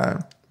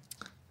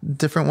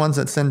different ones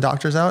that send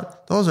doctors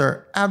out. Those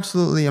are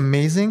absolutely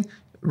amazing,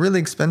 really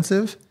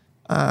expensive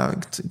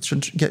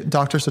to get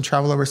doctors to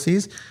travel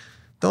overseas.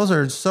 Those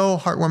are so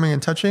heartwarming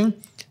and touching.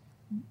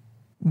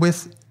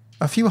 With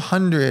a few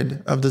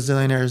hundred of the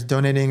zillionaires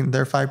donating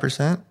their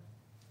 5%,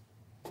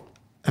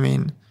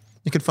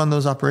 you could fund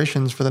those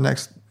operations for the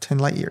next 10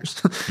 light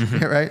years,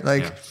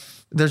 right?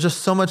 There's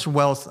just so much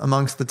wealth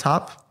amongst the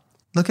top.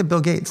 Look at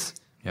Bill Gates.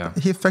 Yeah.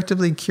 He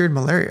effectively cured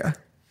malaria.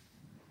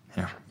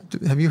 Yeah.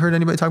 Have you heard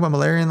anybody talk about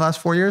malaria in the last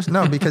 4 years?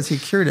 No, because he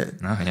cured it.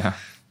 Oh, yeah.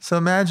 So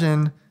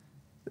imagine,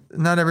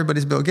 not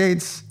everybody's Bill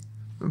Gates,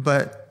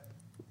 but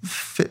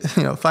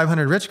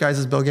 500 rich guys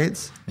is Bill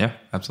Gates. Yeah,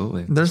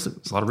 absolutely. There's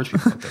a lot of rich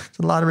people out there. There's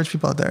a lot of rich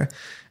people out there.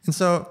 And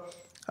so,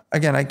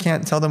 again, I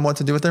can't tell them what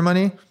to do with their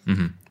money,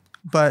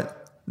 but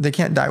they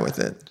can't die with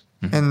it.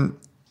 And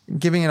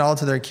giving it all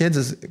to their kids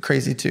is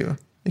crazy too,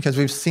 because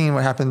we've seen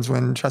what happens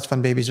when trust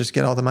fund babies just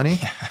get all the money.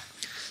 Yeah.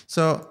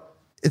 So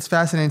it's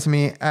fascinating to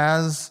me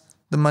as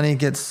the money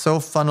gets so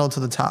funneled to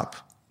the top.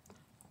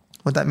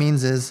 What that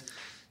means is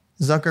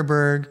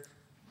Zuckerberg,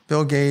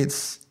 Bill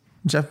Gates,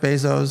 Jeff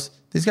Bezos,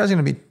 these guys are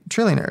going to be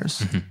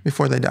trillionaires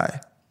before they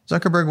die.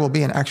 Zuckerberg will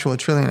be an actual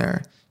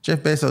trillionaire. Jeff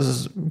Bezos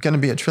is going to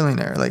be a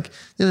trillionaire.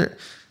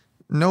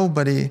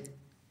 Nobody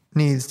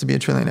needs to be a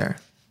trillionaire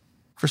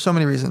for so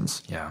many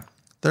reasons. Yeah.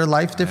 Their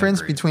life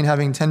difference between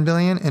having 10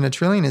 billion and a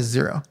trillion is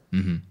zero.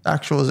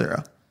 Actual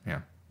zero.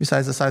 Yeah.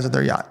 Besides the size of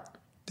their yacht.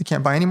 They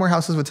can't buy any more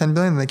houses with 10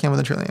 billion than they can with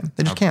a trillion.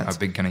 They just can't. How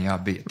big can a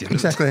yacht be?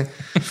 Exactly.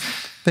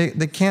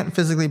 They can't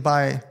physically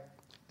buy.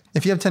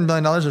 If you have $10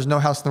 billion, there's no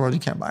house in the world you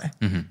can't buy,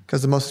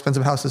 because the most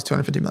expensive house is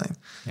 $250 million.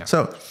 Yeah.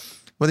 So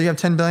whether you have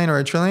 10 billion or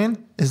a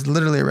trillion is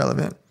literally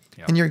irrelevant.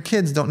 Yeah. And your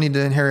kids don't need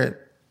to inherit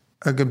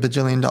a good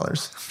bajillion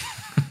dollars.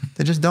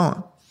 They just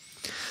don't.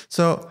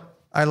 So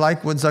I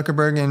like what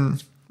Zuckerberg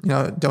and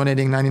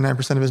donating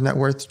 99% of his net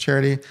worth to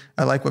charity.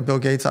 I like what Bill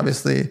Gates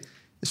obviously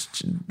is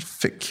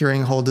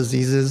curing whole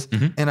diseases.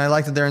 And I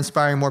like that they're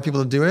inspiring more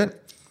people to do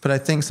it. But I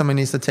think someone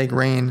needs to take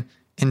reign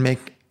and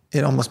make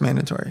it almost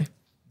mandatory.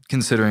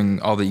 Considering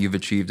all that you've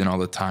achieved and all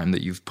the time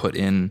that you've put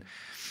in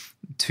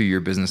to your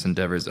business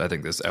endeavors, I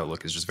think this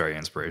outlook is just very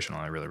inspirational.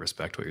 I really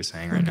respect what you're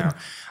saying right now.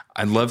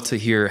 I'd love to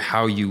hear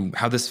how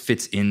this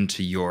fits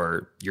into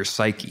your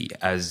psyche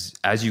as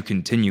you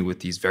continue with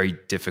these very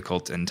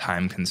difficult and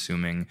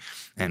time-consuming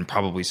and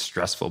probably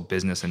stressful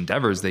business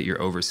endeavors that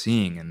you're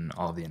overseeing, and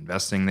all the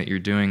investing that you're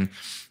doing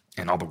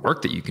and all the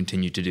work that you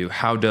continue to do.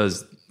 How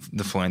does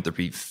the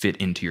philanthropy fit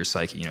into your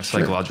psyche?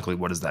 Psychologically,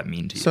 what does that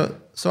mean to you?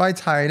 So I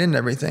tie it into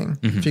everything.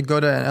 If you go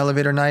to an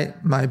elevator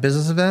night, my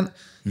business event,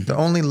 the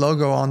only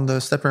logo on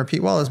the Step and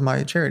Repeat wall is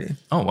my charity.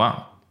 Oh,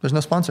 wow. There's no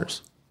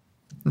sponsors.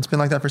 It's been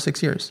like that for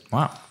 6 years.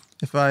 Wow.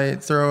 If I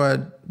throw a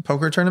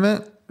poker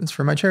tournament, it's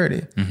for my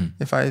charity.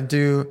 If I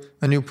do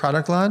a new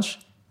product launch,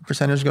 a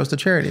percentage goes to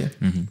charity.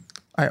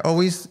 I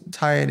always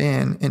tie it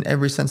in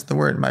every sense of the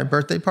word. My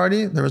birthday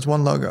party, there was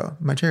one logo,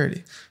 my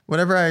charity.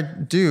 Whatever I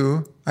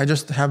do, I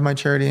just have my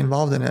charity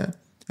involved in it.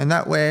 And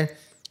that way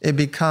it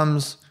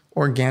becomes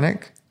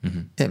organic.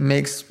 It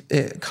makes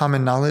it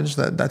common knowledge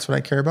that that's what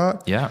I care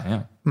about.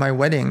 Yeah. My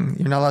wedding,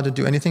 you're not allowed to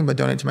do anything but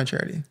donate to my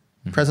charity.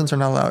 Presents are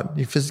not allowed.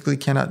 You physically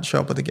cannot show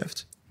up with a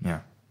gift.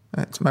 Yeah.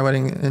 It's my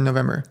wedding in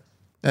November.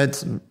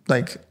 It's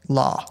like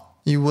law.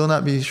 You will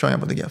not be showing up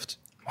with a gift.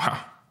 Wow.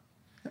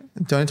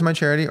 Donate to my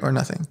charity or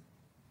nothing.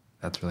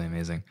 That's really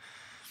amazing.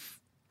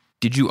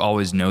 Did you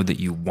always know that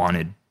you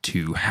wanted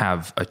to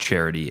have a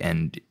charity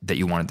and that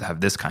you wanted to have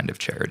this kind of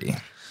charity?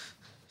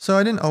 So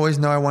I didn't always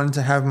know I wanted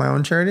to have my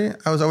own charity.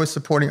 I was always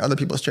supporting other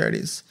people's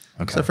charities.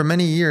 Okay. So for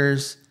many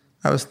years,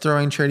 I was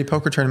throwing charity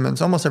poker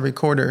tournaments almost every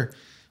quarter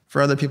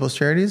for other people's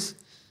charities.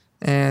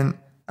 And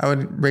I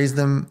would raise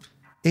them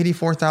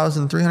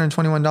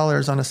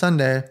 $84,321 on a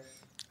Sunday,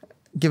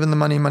 give them the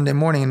money Monday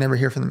morning and never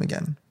hear from them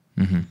again.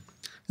 And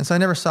so I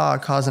never saw a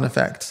cause and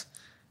effect.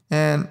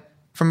 And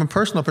from a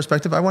personal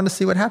perspective, I wanted to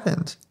see what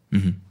happened.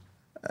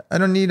 I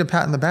don't need a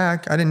pat on the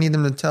back. I didn't need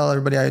them to tell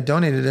everybody I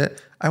donated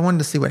it. I wanted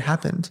to see what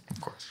happened.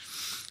 Of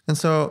course. And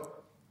so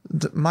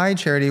my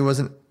charity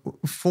wasn't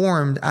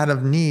formed out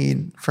of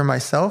need for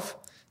myself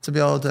to be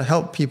able to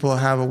help people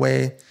have a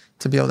way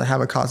to be able to have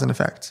a cause and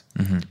effect.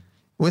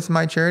 with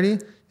my charity,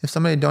 if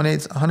somebody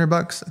donates $100,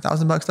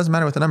 $1,000, doesn't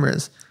matter what the number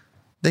is,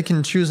 they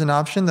can choose an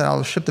option that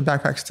I'll ship the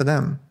backpacks to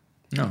them.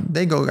 No.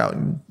 They go out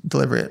and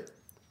deliver it.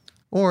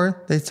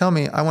 Or they tell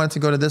me, I want it to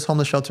go to this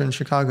homeless shelter in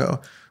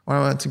Chicago, or I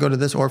want it to go to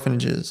this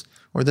orphanages,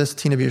 or this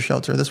teen abuse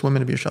shelter, or this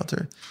women abuse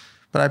shelter.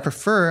 But I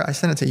prefer I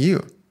send it to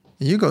you.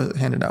 You go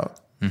hand it out.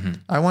 Mm-hmm.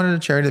 I wanted a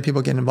charity that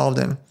people get involved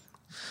in.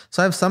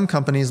 So I have some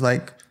companies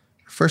like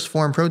First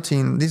Form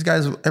Protein. These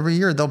guys, every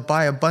year, they'll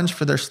buy a bunch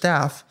for their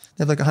staff.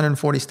 They have like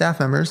 140 staff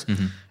members.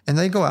 Mm-hmm. And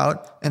they go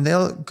out and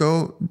they'll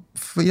go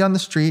feed on the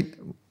street.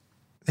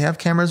 They have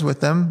cameras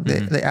with them.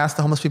 They ask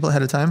the homeless people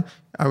ahead of time,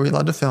 are we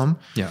allowed to film?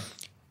 Yeah.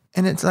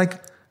 And it's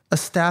like a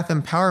staff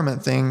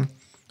empowerment thing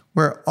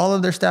where all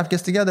of their staff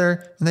gets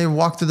together and they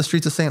walk through the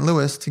streets of St.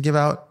 Louis to give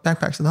out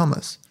backpacks to the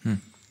homeless.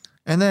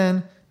 And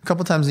then a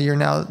couple times a year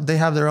now, they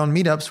have their own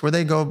meetups where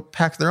they go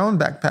pack their own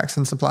backpacks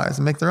and supplies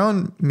and make their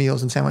own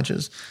meals and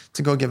sandwiches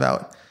to go give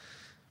out.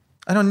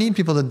 I don't need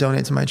people to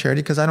donate to my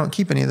charity because I don't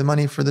keep any of the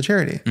money for the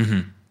charity.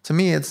 Mm-hmm. To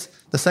me, it's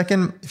the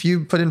second, if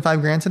you put in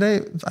 $5,000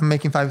 today, I'm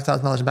making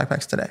 $5,000 in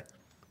backpacks today.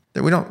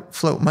 We don't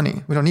float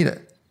money. We don't need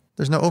it.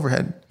 There's no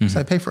overhead because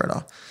I pay for it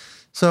all.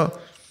 So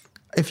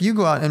if you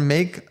go out and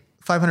make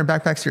 500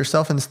 backpacks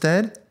yourself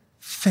instead,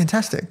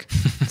 fantastic.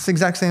 It's the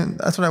exact same.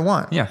 That's what I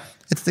want. Yeah.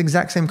 It's the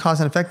exact same cause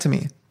and effect to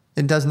me.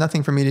 It does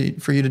nothing for me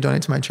for you to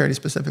donate to my charity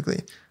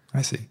specifically.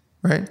 I see.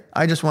 Right?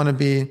 I just want to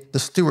be the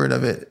steward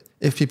of it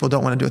if people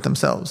don't want to do it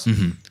themselves.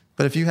 Mm-hmm.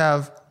 But if you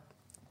have...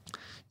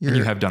 And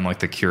you have done like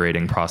the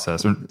curating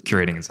process, or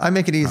curating is I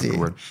make it easy. The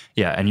word.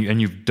 Yeah, and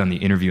you've done the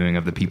interviewing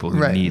of the people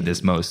who need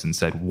this most and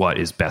said what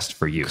is best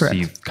for you. Correct. So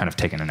you've kind of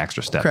taken an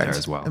extra step there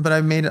as well. But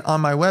I've made it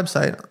on my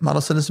website,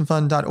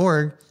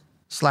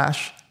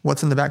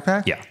 modelcitizenfund.org/what's in the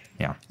backpack. Yeah,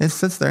 yeah. It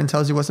sits there and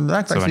tells you what's in the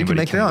backpack, so you can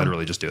make your own.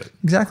 Literally just do it.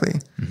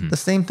 Exactly. Mm-hmm. The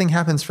same thing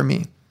happens for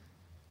me,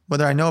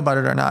 whether I know about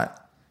it or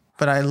not.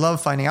 But I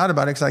love finding out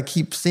about it because I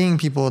keep seeing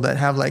people that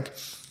have like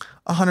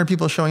 100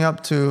 people showing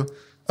up to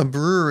a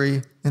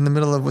brewery in the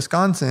middle of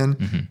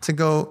Wisconsin to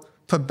go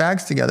put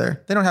bags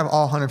together. They don't have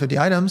all 150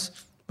 items,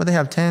 but they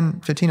have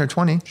 10, 15, or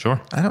 20. Sure.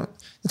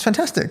 It's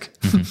fantastic.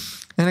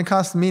 And it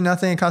costs me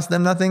nothing. It costs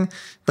them nothing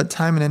but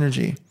time and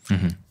energy.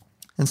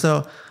 And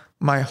so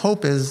my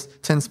hope is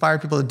to inspire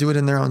people to do it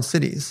in their own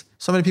cities.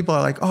 So many people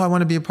are like, oh, I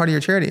want to be a part of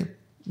your charity.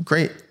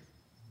 Great.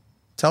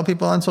 Tell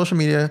people on social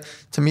media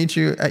to meet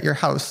you at your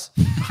house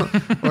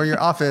or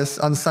your office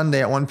on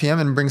Sunday at 1 p.m.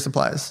 and bring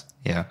supplies.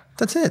 Yeah.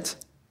 That's it.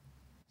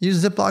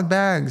 Use Ziploc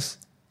bags.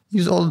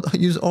 Use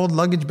old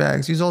luggage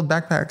bags. Use old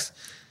backpacks.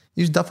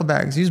 Use duffel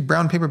bags. Use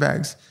brown paper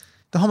bags.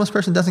 The homeless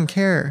person doesn't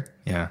care.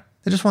 Yeah.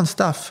 They just want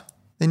stuff.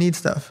 They need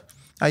stuff.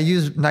 I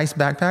use nice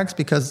backpacks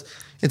because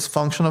it's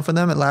functional for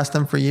them. It lasts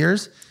them for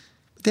years.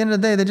 At the end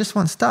of the day, they just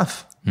want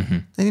stuff. Mm-hmm.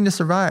 They need to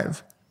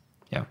survive.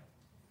 Yeah.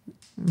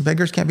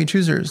 Beggars can't be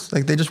choosers.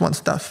 Like, they just want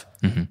stuff.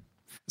 Mm-hmm.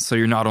 So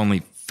you're not only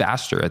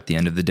faster at the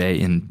end of the day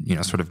in,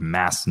 sort of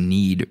mass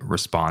need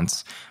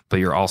response, but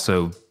you're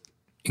also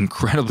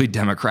incredibly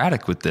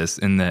democratic with this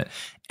in that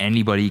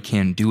anybody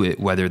can do it,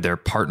 whether they're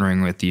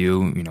partnering with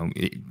you,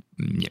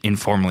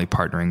 informally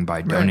partnering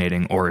by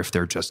donating, or if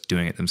they're just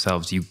doing it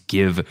themselves. You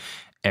give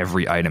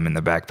every item in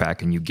the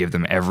backpack and you give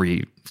them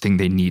everything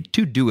they need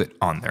to do it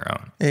on their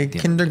own. A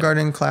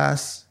kindergarten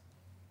class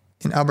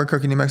in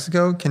Albuquerque, New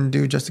Mexico can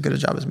do just as good a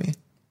job as me.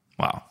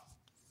 Wow.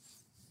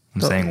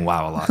 I'm saying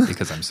wow a lot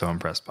because I'm so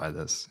impressed by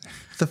this.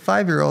 The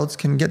 5-year-olds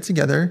can get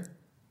together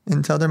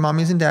and tell their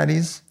mommies and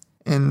daddies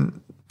and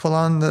pull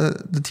on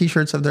the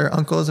T-shirts of their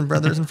uncles and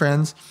brothers and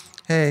friends.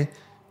 Hey,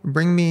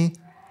 bring me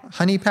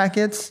honey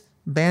packets,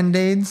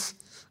 Band-Aids,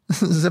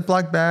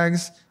 Ziploc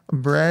bags,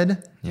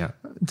 bread. Yeah.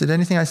 Did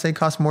anything I say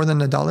cost more than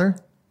 $1?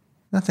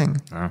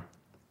 Nothing. No.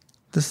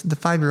 The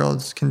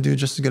 5-year-olds can do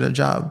just as good a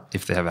job.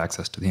 If they have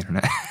access to the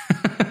internet.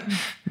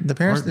 The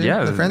parents do.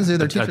 The friends do.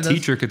 Their teacher does. A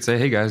teacher could say,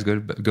 hey guys,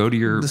 go to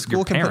your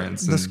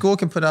parents. The school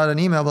can put out an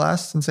email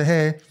blast and say,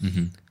 hey,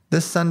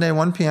 this Sunday,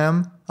 1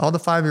 p.m., all the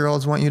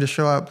 5-year-olds want you to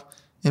show up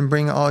and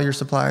bring all your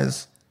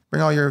supplies,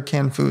 bring all your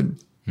canned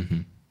food.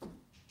 Mm-hmm.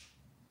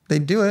 They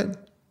do it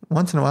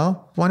once in a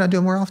while. Why not do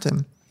it more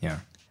often?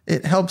 Yeah.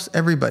 It helps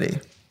everybody.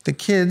 The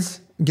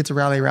kids get to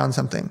rally around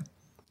something.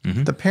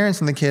 Mm-hmm. The parents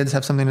and the kids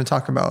have something to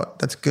talk about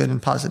that's good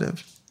and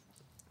positive.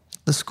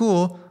 The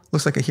school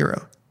looks like a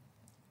hero.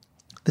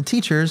 The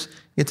teachers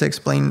get to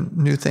explain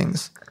new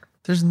things.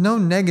 There's no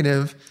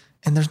negative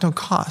and there's no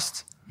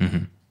cost.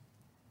 Mm-hmm.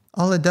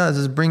 All it does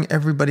is bring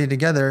everybody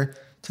together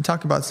to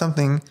talk about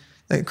something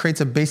that creates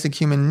a basic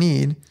human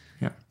need,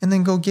 and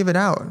then go give it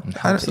out. And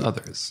helps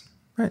others.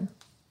 Right.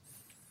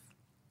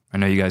 I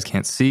know you guys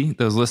can't see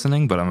those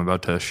listening, but I'm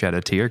about to shed a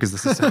tear because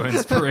this is so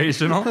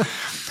inspirational.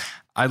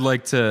 I'd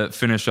like to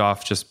finish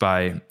off just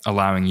by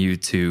allowing you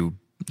to,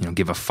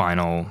 give a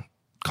final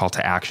call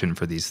to action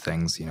for these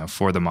things,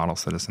 for the Model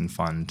Citizen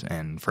Fund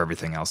and for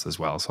everything else as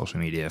well, social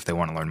media, if they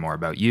want to learn more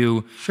about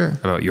you,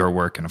 about your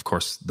work, and of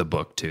course the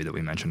book too that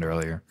we mentioned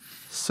earlier.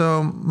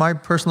 So my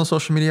personal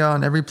social media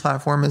on every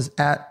platform is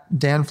at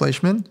Dan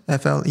Fleyshman,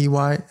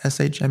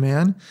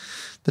 Fleyshman.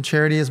 The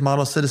charity is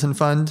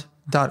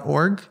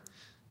modelcitizenfund.org.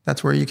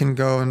 That's where you can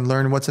go and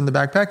learn what's in the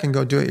backpack and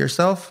go do it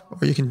yourself,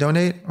 or you can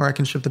donate, or I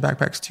can ship the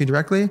backpacks to you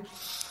directly.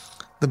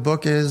 The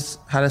book is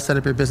How to Set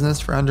Up Your Business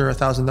for Under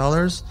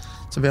 $1,000.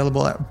 It's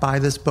available at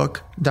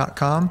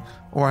buythisbook.com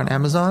or on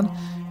Amazon.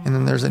 And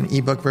then there's an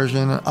ebook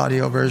version, an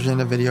audio version,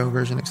 a video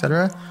version,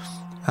 etc.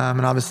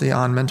 And obviously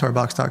on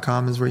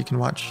mentorbox.com is where you can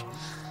watch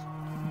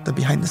the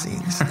behind the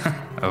scenes.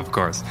 Of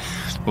course.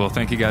 Well,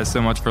 thank you guys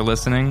so much for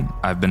listening.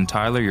 I've been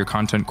Tyler, your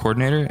content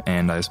coordinator,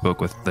 and I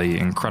spoke with the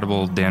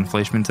incredible Dan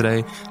Fleyshman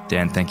today.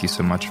 Dan, thank you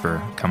so much for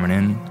coming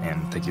in,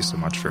 and thank you so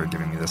much for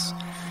giving me this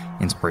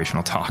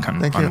inspirational talk on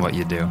what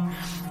you do.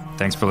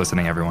 Thanks for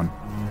listening, everyone.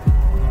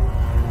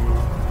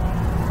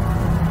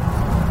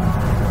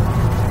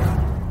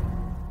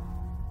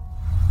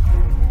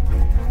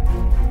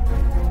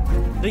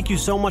 Thank you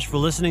so much for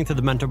listening to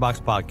the MentorBox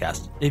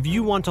podcast. If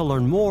you want to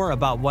learn more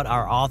about what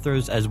our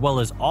authors, as well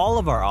as all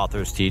of our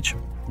authors, teach,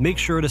 make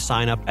sure to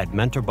sign up at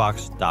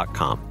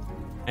mentorbox.com.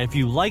 And if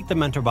you like the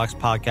MentorBox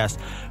podcast,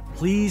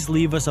 please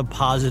leave us a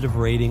positive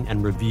rating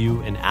and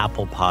review in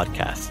Apple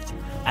Podcasts,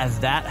 as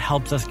that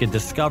helps us get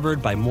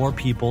discovered by more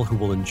people who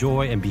will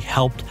enjoy and be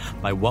helped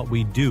by what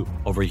we do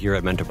over here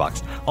at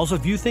MentorBox. Also,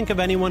 if you think of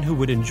anyone who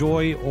would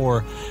enjoy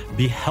or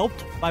be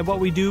helped by what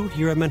we do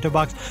here at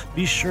MentorBox,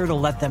 be sure to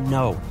let them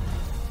know.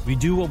 We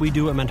do what we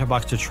do at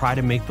MentorBox to try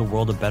to make the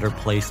world a better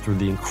place through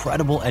the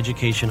incredible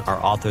education our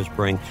authors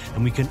bring,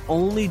 and we can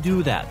only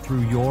do that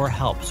through your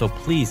help. So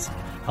please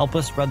help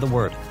us spread the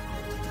word.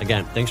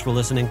 Again, thanks for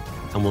listening,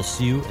 and we'll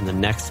see you in the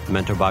next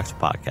MentorBox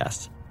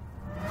podcast.